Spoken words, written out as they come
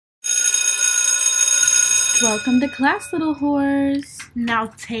Welcome to class, little whores. Now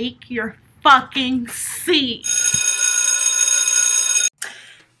take your fucking seat.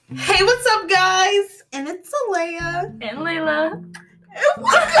 Hey, what's up, guys? And it's Alea. And Layla. And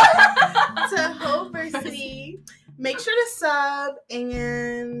welcome to Hoversity. Make sure to sub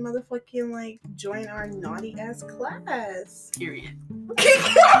and motherfucking join our naughty ass class. Period.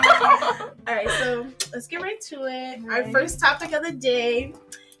 Alright, so let's get right to it. Our first topic of the day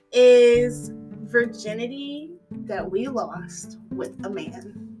is virginity that we lost with a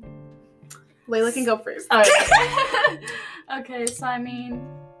man. Layla can go first. Alright. Okay, so I mean,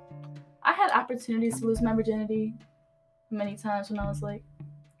 I had opportunities to lose my virginity many times when I was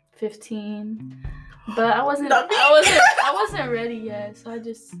 15. But I wasn't ready yet, so I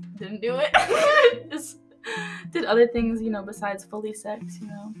just didn't do it. Just did other things, besides fully sex,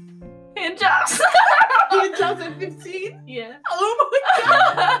 Hand jobs. Hand jobs at 15? Yeah. Oh my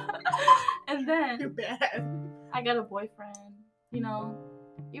god. And then You're bad. I got a boyfriend,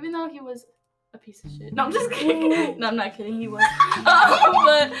 even though he was a piece of shit. No, I'm just kidding. No, I'm not kidding. He was.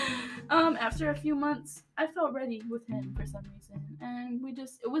 But after a few months, I felt ready with him for some reason. And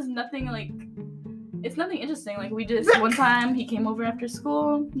it was nothing it's nothing interesting. One time he came over after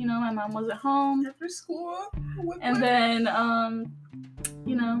school, my mom wasn't home. After school? And then,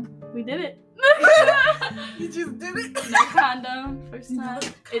 we did it. You just did it? No condom, first time.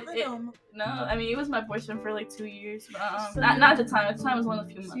 No, I mean, it was my boyfriend for 2 years, but not at the time. At the time, it was only a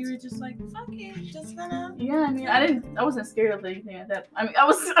few months. So you were just fuck it, just gonna. Yeah, I mean, I wasn't scared of anything like that. I mean, I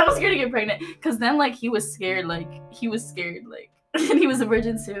was scared to get pregnant, because then he was scared, and he was a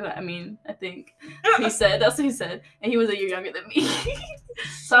virgin too. I mean, I think that's what he said, and he was a year younger than me.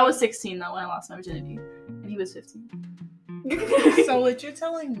 So I was 16 though when I lost my virginity, and he was 15. So what you're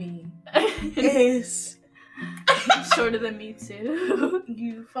telling me is shorter than me too.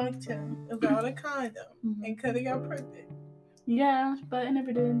 You fucked him without a condom and could have got pregnant. Yeah, but I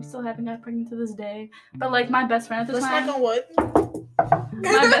never did. Still haven't got pregnant to this day. But my best friend at the time. Let's knock on wood.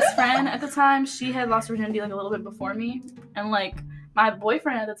 My best friend at the time, she had lost virginity a little bit before me, and my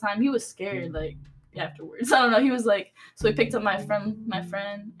boyfriend at the time, he was scared afterwards. I don't know. He was so he picked up my friend,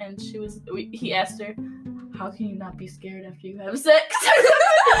 and he asked her, "How can you not be scared after you have sex?"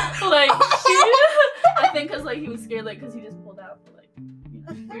 I think because he was scared because he just pulled out, but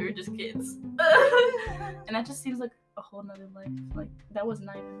we were just kids. And that just seems like a whole nother life. That was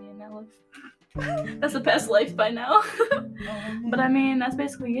not even me in that life. That's a past life by now. But I mean, that's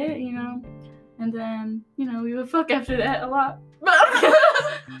basically it, And then, we would fuck after that a lot.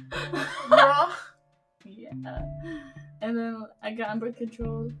 Yeah. And then I got on birth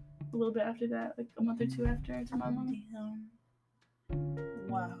control a little bit after that, a month or two after, to my mom.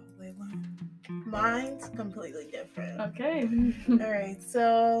 Wow, Layla. Mine's completely different. Okay. Alright,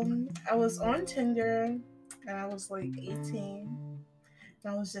 so I was on Tinder, and I was 18.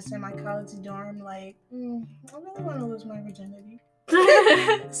 And I was just in my college dorm, I really want to lose my virginity.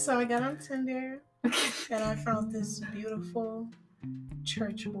 So I got on Tinder, and I found this beautiful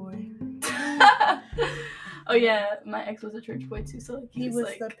church boy. Oh yeah, my ex was a church boy too, so he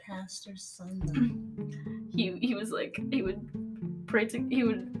was the pastor's son though. He was he would pray he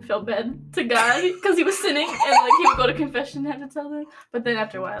would feel bad to God because he was sinning, and he would go to confession and have to tell them, but then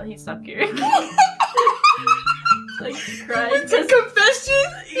after a while he stopped caring. He cried. Went to confession?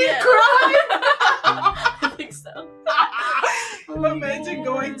 He cried? I think so. Imagine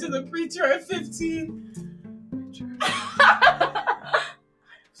going to the preacher at 15. Preacher, I've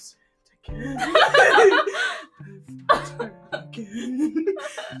sinned again.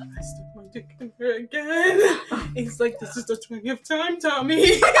 I stuck my dick in her again. He's this is the 20th time,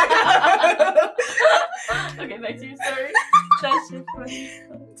 Tommy. Okay, back to your story. That's just funny.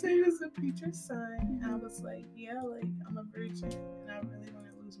 So he was a preacher's son, and I was yeah, I'm a virgin, and I really want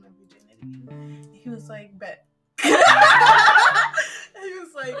to lose my virginity. And he was bet. He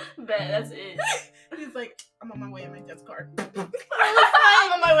was bet, that's it. He's I'm on my way in my dad's car.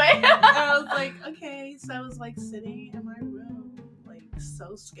 I'm on my way. And I was okay. So I was sitting in my room,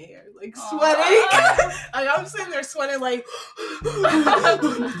 so scared, sweating. I'm sitting there sweating, I have to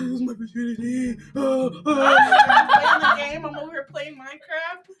lose my virginity. I'm playing the game. I'm over here playing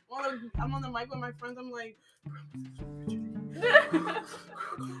Minecraft. I'm on the mic with my friends. I'm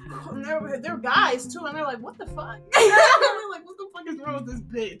and they're guys too, and they're what the fuck? What the fuck is wrong with this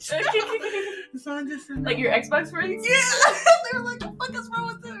bitch? So I'm just your Xbox friends? Yeah. They're what the fuck is wrong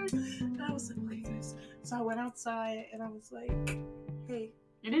with her? And I was okay, guys. So I went outside, and I was hey.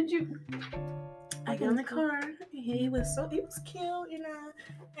 Did you? I got in the car. He was cute,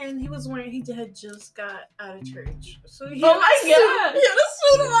 and he had just got out of church. So he oh my god! He had a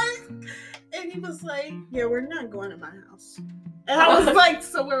suit on, and he was like, yeah, we're not going to my house. And I was like,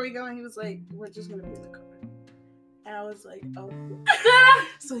 so where are we going? He was like, we're just going to be in the car. And I was like, oh.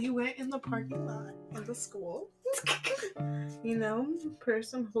 So he went in the parking lot in the school, you know, per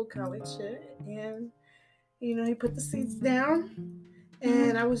some whole college shit. And, you know, he put the seats down.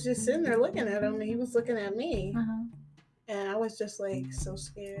 And I was just sitting there looking at him. And he was looking at me. Uh-huh. And I was just like so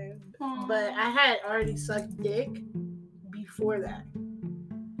scared. Aww. But I had already sucked dick before that.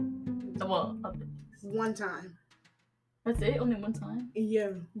 Well, one time. That's it? Only one time? Yeah.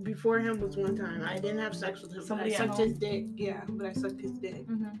 Before him was one time. I didn't have sex with him. Somebody but I sucked his dick. Yeah, but I sucked his dick.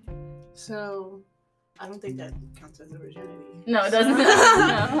 Mm-hmm. So I don't think that counts as a virginity. No, it doesn't.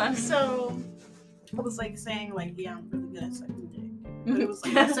 No. So I was like saying like, yeah, I'm really good at sucking dick. But it was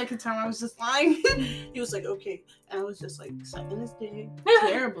like the second time I was just lying. He was like, okay. And I was just like sucking his dick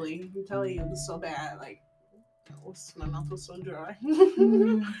terribly. I'm telling you, it was so bad. Like, my mouth was so dry.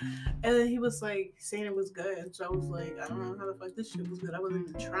 And then he was like saying it was good. So I was like, I don't know how the fuck this shit was good. I wasn't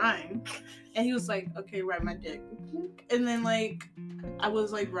even trying. And he was like, okay, ride my dick. And then like I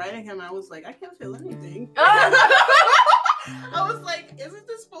was like riding him. I was like, I can't feel anything. I was like, isn't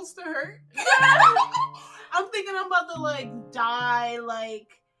this supposed to hurt? I'm thinking I'm about to like die, like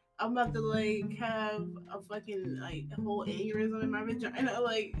I'm about to like have a fucking like a whole aneurysm in my vagina,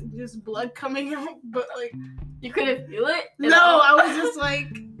 like just blood coming out, but like you couldn't feel it? No, I was just like,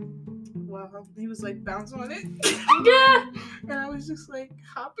 wow. He was like bouncing on it. Yeah. And I was just like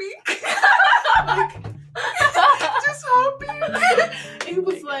hopping. Like, just hopping. And he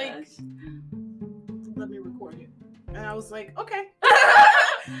was like, let me record it. And I was like, okay.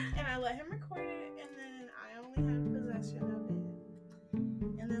 And I let him record it, and then I only had possession of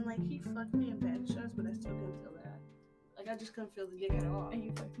it. And then like he fucked me in bad shots, but I still couldn't feel that. Like I just couldn't feel the dick at all. And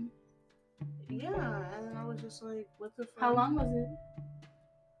you fucked me? Yeah, and then I was just like, what the fuck? How long was it?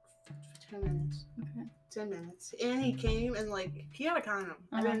 10 minutes. Okay. 10 minutes. And he came and like he had a condom.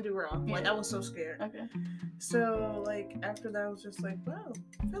 I didn't do raw. Like I was so scared. Okay. So like after that I was just like, wow,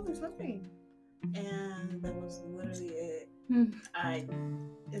 I feel there's nothing. And that was literally it.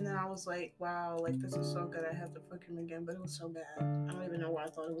 And then I was like, wow, like this is so good. I have to fuck him again, but it was so bad. I don't even know why I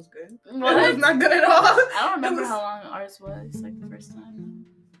thought it was good. What? It was not good at all. I don't remember how long ours was, like the first time.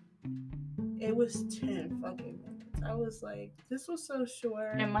 It was 10 fucking minutes. I was like, this was so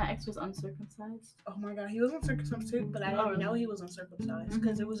short. And my ex was uncircumcised. Oh my god, he was uncircumcised too, but I didn't know he was uncircumcised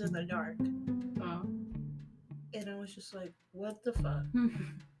because it was in the dark. Oh. And I was just like, what the fuck?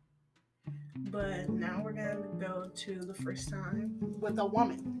 But now we're gonna go to the first time with a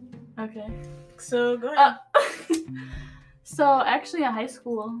woman. Okay. So go ahead. So actually in high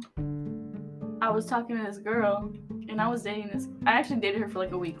school, I was talking to this girl, and I was dating this. I actually dated her for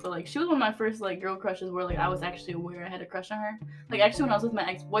like a week, but like she was one of my first like girl crushes where like I was actually aware I had a crush on her. Like actually when I was with my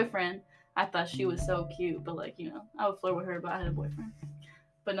ex-boyfriend, I thought she was so cute, but like, you know, I would flirt with her, but I had a boyfriend.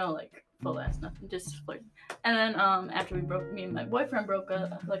 But no like full ass nothing, just flirting. And then after me and my boyfriend broke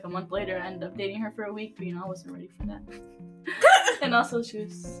up, like a month later, I ended up dating her for a week, but you know I wasn't ready for that. And also she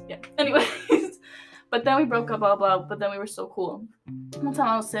was anyways. But then we broke up, blah blah. But then we were so cool. One time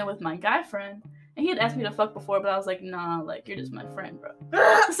I was sitting with my guy friend, and he had asked me to fuck before, but I was like, nah, like you're just my friend, bro.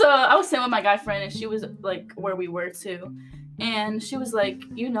 So I was sitting with my guy friend, and she was like where we were too. And she was like,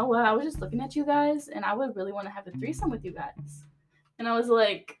 you know what? I was just looking at you guys, and I would really want to have a threesome with you guys. And I was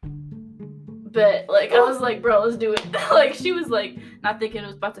like, but like, I was like, bro, let's do it. Like, she was like, not thinking it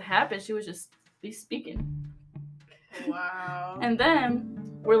was about to happen. She was just speaking. Wow. And then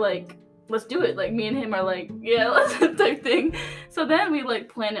we're like, let's do it. Like, me and him are like, yeah, let's type thing. So then we like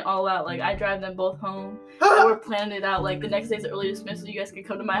plan it all out. Like, I drive them both home. And we're planning it out. Like, the next day's early dismissal. You guys can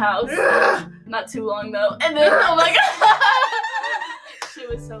come to my house. Not too long though. And then, oh my god, she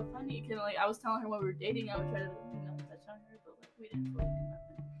was so funny. Like, I was telling her when we were dating, I would try to, you know, touch on her, but like we didn't really do nothing.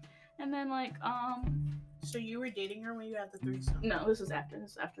 And then like So you were dating her when you had the threesome? No, this was after.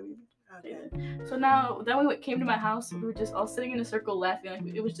 This was after we dated. So now then we came to my house. We were just all sitting in a circle laughing.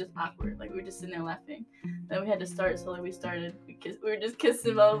 Like it was just awkward. Like we were just sitting there laughing. Then we had to start. So like we started. We were just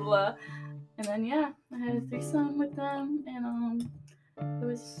kissing, blah blah blah. And then yeah, I had a threesome with them, and it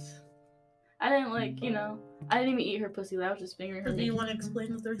was. I didn't like, you know, I didn't even eat her pussy. I was just fingering her. Do you want to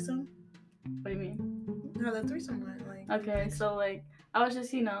explain the threesome? What do you mean? How the threesome went, like. Okay, so like I was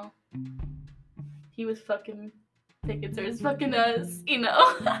just, you know, he was fucking taking turns fucking us, you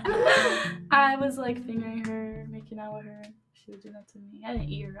know. I was like fingering her, making out with her. She would do that to me. I didn't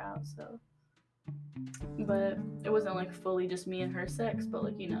eat her out, so. But it wasn't like fully just me and her sex, but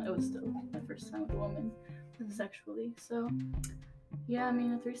like, you know, it was still my first time with a woman sexually. So yeah, I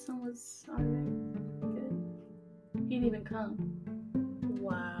mean, a threesome was alright, good. He didn't even come.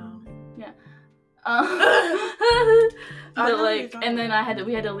 Wow. Yeah. But like, and then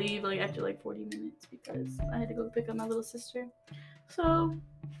we had to leave like after like 40 minutes because I had to go pick up my little sister. So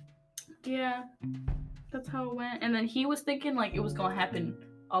yeah, that's how it went. And then he was thinking like it was gonna happen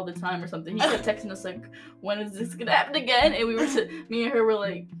all the time or something. He kept texting us like, when is this gonna happen again? And me and her were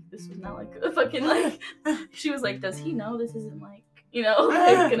like, this was not like a fucking like. She was like, does he know this isn't like, you know,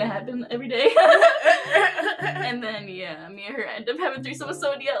 it's gonna happen every day? And then yeah, me and her end up having threesome with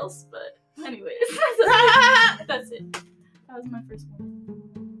somebody else. But anyways, that's it. That was my first one.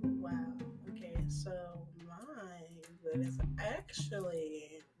 Wow. Okay, so mine was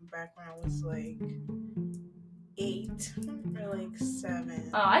actually back when I was like 8 or like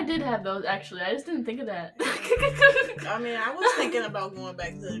 7. Oh, I did have those actually. I just didn't think of that. I mean, I was thinking about going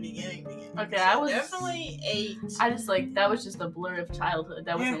back to the beginning. Okay, so I was definitely 8. I just like that was just a blur of childhood.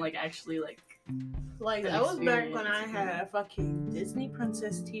 That wasn't like actually like. Like that was back when I had a fucking Disney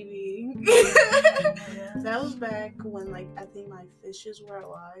Princess TV. That was back when like I think my fishes were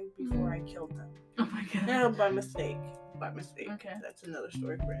alive before I killed them. Oh my god. No, by mistake. Okay. That's another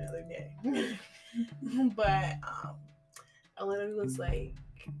story for another day. But I literally was like,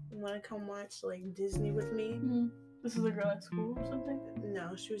 wanna come watch like Disney with me? Mm-hmm. This is a girl at school or something?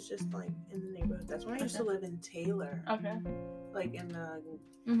 No, she was just like in the neighborhood. That's when I used to live in Taylor. Okay. Like in the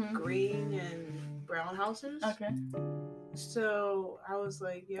green and brown houses. Okay. So I was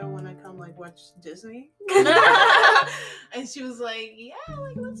like, yo, when I come like watch Disney. And she was like, yeah,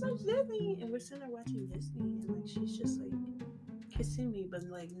 like let's watch Disney. And we're sitting there watching Disney and like she's just like kissing me, but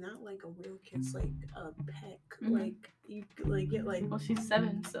like not like a real kiss, like a peck. Like you like get like, well, she's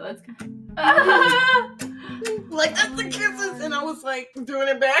 7, so that's good. Like that's the kisses. And I was like doing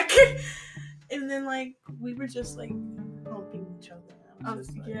it back. And then like we were just like humping each other. I was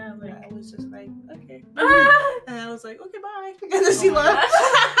just like, okay. And I was like, okay, bye. And then she left.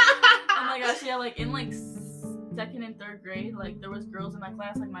 Oh my gosh, yeah, like in like 2nd and 3rd grade, like there was girls in my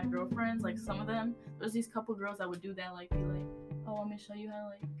class, like my girlfriends, like some of them, there was these couple girls that would do that, like be like, oh, want me to show you how to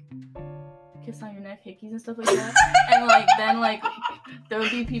like kiss on your neck, hickeys and stuff like that. And like then like there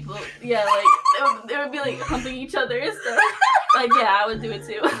would be people, yeah, like they would be like humping each other and stuff. Like yeah, I would do it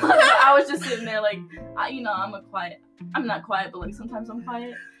too. I was just sitting there like, I'm not quiet, but like sometimes I'm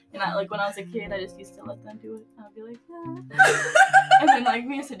quiet. And I like when I was a kid, I just used to let them do it. I'd be like, and then like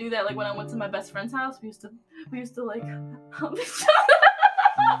we used to do that. Like when I went to my best friend's house, we used to like hump each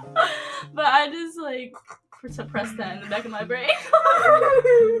other. But I just like suppressed that in the back of my brain.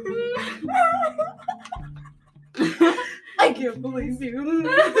 I can't believe you.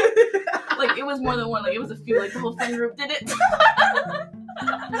 Like it was more than one. Like it was a few. Like the whole friend group did it.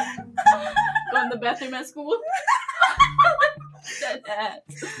 Go in the bathroom at school. Dead ass.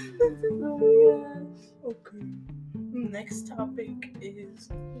 Oh my gosh. Okay. Next topic is,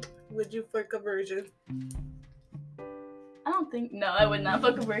 would you fuck a virgin? I would not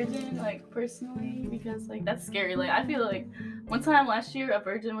fuck a virgin, like, personally, because, like, that's scary. Like, I feel like one time last year, a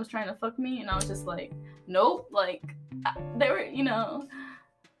virgin was trying to fuck me, and I was just like, nope, like, they were,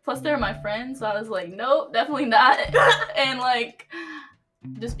 plus they were my friends, so I was like, nope, definitely not. And, like,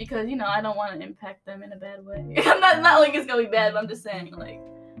 just because, I don't want to impact them in a bad way. I'm not like it's gonna be bad, but I'm just saying, like,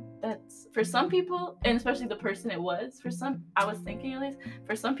 that's, for some people, and especially the person it was, I was thinking at least,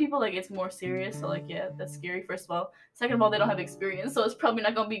 for some people, like, it's more serious, so, like, yeah, that's scary, first of all. Second of all, they don't have experience, so it's probably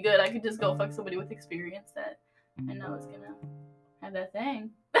not gonna be good. I could just go fuck somebody with experience that I know is gonna have that thing.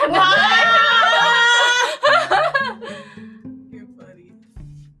 You're funny.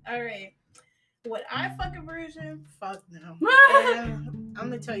 Alright. Would I fuck a virgin? Fuck no. And I'm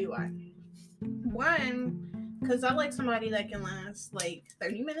gonna tell you why. One, because I like somebody that can last like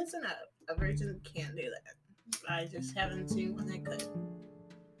 30 minutes and up. A virgin can't do that. I just haven't seen one that could.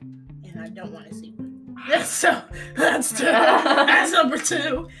 And I don't want to see one. That's number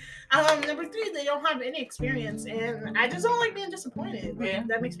 2. Number 3, they don't have any experience, and I just don't like being disappointed. Like, yeah.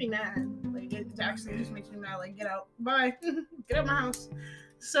 That makes me mad. Like, it actually just makes me mad. Like, get out. Bye. Get out of my house.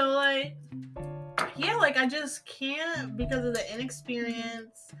 So, like, yeah, like, I just can't because of the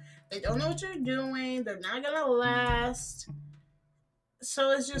inexperience. They don't know what you're doing. They're not gonna last.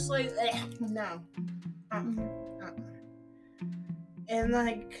 So it's just like, no. And,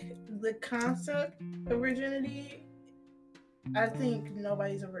 like, the concept of virginity, I think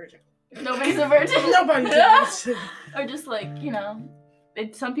nobody's a virgin. Nobody's a virgin? Nobody's a virgin. Or just, like,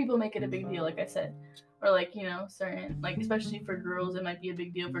 some people make it a big deal, like I said. Or, like, certain, like, especially for girls, it might be a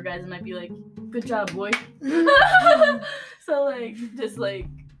big deal. For guys, it might be like, good job, boy. So, like, just, like,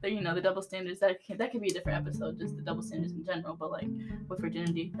 the double standards, that could be a different episode, just the double standards in general. But, like, with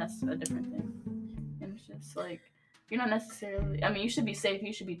virginity, that's a different thing. And it's just, like, you're not necessarily. I mean, you should be safe.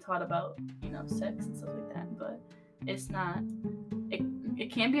 You should be taught about, sex and stuff like that. But it's not.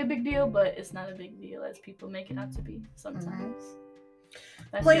 It can be a big deal, but it's not a big deal as people make it out to be sometimes. Mm-hmm.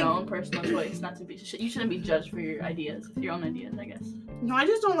 That's your own personal choice, not to be. You shouldn't be judged for your ideas, your own ideas, I guess. No, I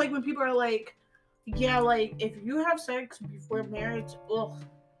just don't like when people are like, yeah, like if you have sex before marriage, ugh.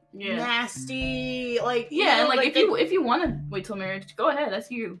 Yeah. Nasty, like and like if you want to wait till marriage, go ahead, that's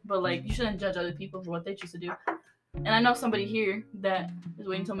you. But like you shouldn't judge other people for what they choose to do. And I know somebody here that is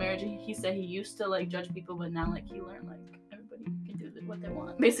waiting till marriage. He said he used to like judge people, but now like he learned like everybody can do what they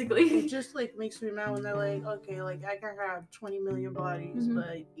want, basically. It just like makes me mad when they're like, okay, like I can have 20 million bodies,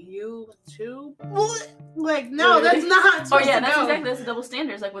 but you too? What? Like no, that's not. Oh yeah, that's the double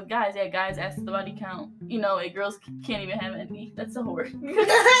standards. Like with guys, guys ask the body count. Girls can't even have any. That's a whore.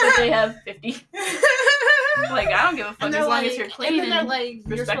 But they have 50. Like I don't give a fuck as long as you're clean and they're like,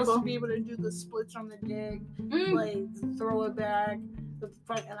 you're supposed to be able to do the splits on the dick, like throw it back.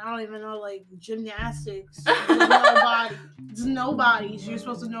 And I don't even know, like, gymnastics. There's no bodies. You're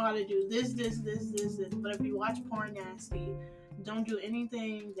supposed to know how to do this. But if you watch porn nasty, don't do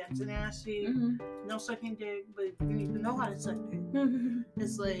anything that's nasty. Mm-hmm. No sucking dick, but you need to know how to suck dick. Mm-hmm.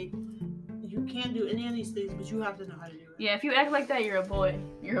 It's like, you can't do any of these things, but you have to know how to do it. Yeah, if you act like that, you're a boy.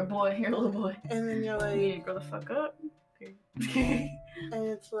 You're a boy. You're a little boy. And then you're like... You need to grow the fuck up. And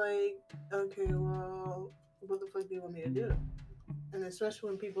it's like, okay, well, what the fuck do you want me to do? And especially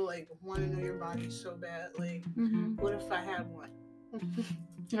when people like want to know your body so bad, like, what if I had one?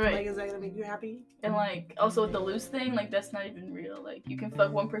 Right. Like, is that gonna make you happy? And like, also with the loose thing, like that's not even real. Like, you can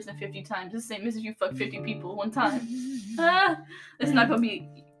fuck one person 50 times, the same as if you fuck 50 people one time. It's not gonna be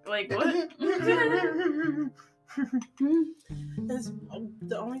like what? The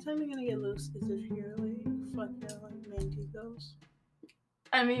only time you're gonna get loose is if you're like fucking like manticos.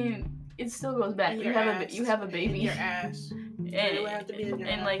 I mean, it still goes back. You have a baby. Your ass. And have to be in your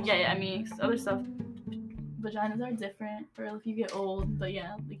ass. Like I mean, other stuff. Vaginas are different, or if you get old. But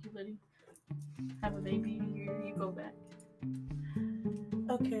yeah, like you literally have a baby, you go back.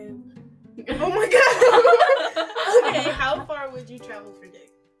 Okay. Oh my god. Okay, how far would you travel for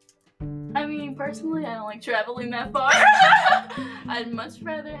dick? I mean, personally, I don't like traveling that far. I'd much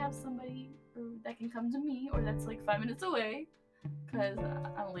rather have somebody that can come to me, or that's like 5 minutes away. Because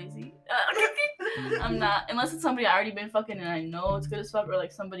I'm lazy. I'm not, unless it's somebody I already been fucking and I know it's good as fuck, or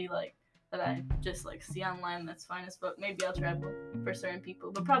like somebody like that I just like see online that's fine as fuck. Maybe I'll travel for certain people,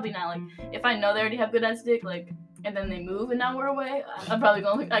 but probably not like if I know they already have good ass dick, like, and then they move an hour away,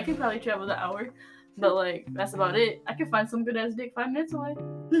 I could probably travel the hour, but like that's about it. I can find some good ass dick 5 minutes away.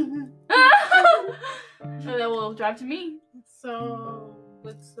 So that will drive to me. So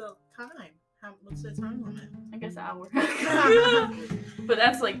what's the time? What's the time limit? I guess an hour. But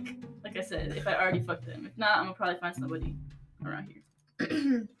that's like I said, if I already fucked them. If not, I'm gonna probably find somebody around here.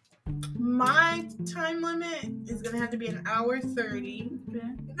 My time limit is gonna have to be an hour 30.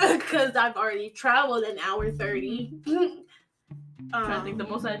 Okay. Because I've already traveled an hour 30. I think the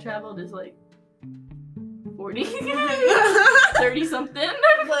most I traveled is like 40. 30 something.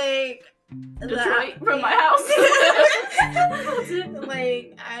 Like Detroit from my house.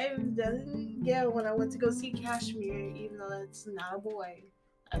 Like I've done when I went to go see Kashmir, even though that's not a boy,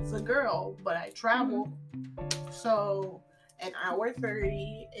 that's a girl, but I travel. So an hour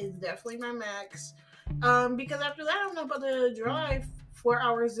 30 is definitely my max. Because after that I'm about to drive 4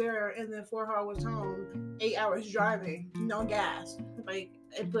 hours there and then 4 hours home, 8 hours driving, no gas. Like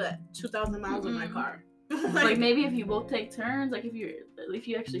I put 2,000 miles in my car. Like maybe if you both take turns, like if you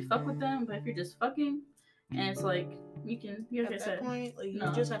actually fuck with them, but if you're just fucking and it's like you can at that point, like you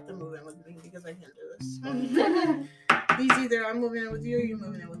just have to move in with me because I can't do this. It's either I'm moving in with you or you're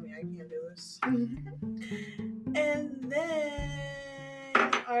moving in with me. I can't do this. And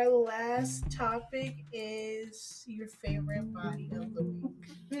then our last topic is your favorite body of the week.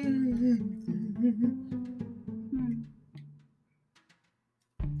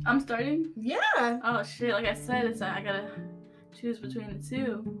 I'm starting? Yeah. Oh shit, like I said, I gotta choose between the two.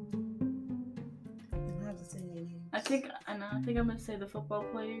 You don't have to say any names. I think I'm gonna say the football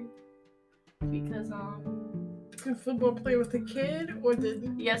player. Because The football player with the kid or the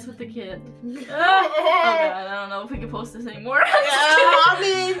Yes, with the kid. Oh god, I don't know if we can post this anymore. Yeah, I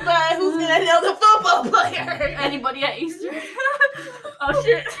mean, but who's gonna know the football player? Anybody at Easter? Oh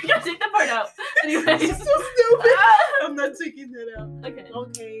shit, I gotta take that part out. Anyways. This is so stupid. I'm not taking that out.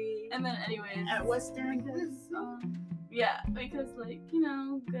 Okay. And then anyways. At Western. Because like,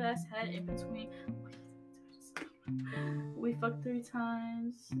 good ass head in between. We fucked 3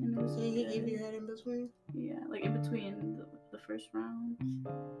 times. And it was he gave you head in between? Yeah, like in between the first round.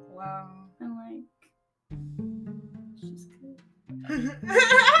 Wow. And like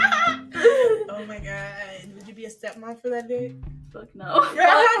Oh my god. Would you be a stepmom for that dick? Fuck no. Fuck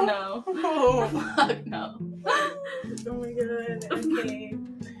no. Fuck no. Oh my god. Okay.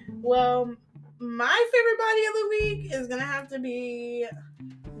 Well, my favorite body of the week is gonna have to be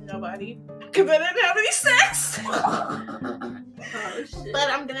nobody. Because I didn't have any sex. Oh shit. But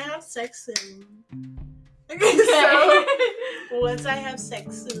I'm gonna have sex soon. Okay, so once I have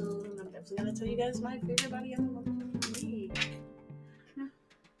sex soon, I'm definitely gonna tell you guys my favorite body of the week.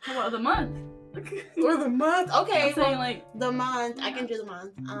 How about the month? Or the month. Okay, I'm saying like the month. I can do the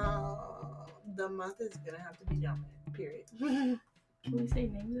month. The month is gonna have to be dominant. Period. Can we say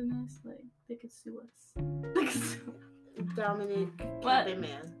names in this? Like they could sue us. Dominic What? Cabin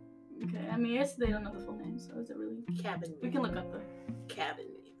Man. Okay, I mean they don't know the full name, so is it really? Cabin Man. We can look up the Cabin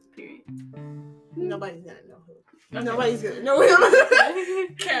Man. period. Nobody's gonna know who. Okay. Nobody's gonna know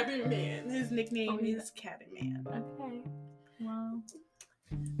him. Cabin Man. His nickname is Cabin Man. Okay. Wow.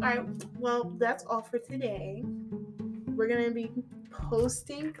 Alright, well, that's all for today. We're going to be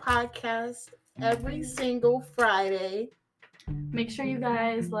posting podcasts every single Friday. Make sure you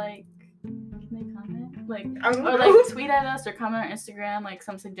guys like. Can they comment? Like, I don't or know. like tweet at us or comment on Instagram like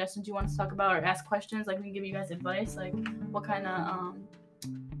some suggestions you want us to talk about or ask questions. Like we can give you guys advice. Like what kind of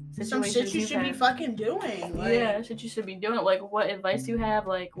Some situations shit you you've should be had. fucking doing. Like, Yeah, shit you should be doing. Like what advice do you have?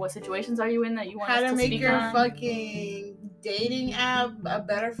 Like what situations are you in that you want how us to to make speak your on? fucking dating app a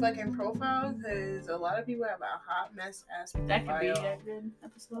better fucking profile, because a lot of people have a hot mess ass profile. That could be a good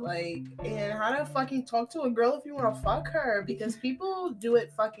episode. Like, and how to fucking talk to a girl if you want to fuck her, because people do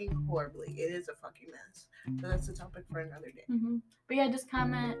it fucking horribly. It is a fucking mess. But that's a topic for another day. Mm-hmm. But yeah, just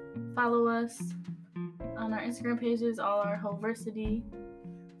comment, follow us on our Instagram pages, all our Hoversity.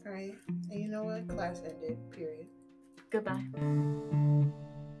 Alright, and you know what? Class ended. Period. Goodbye.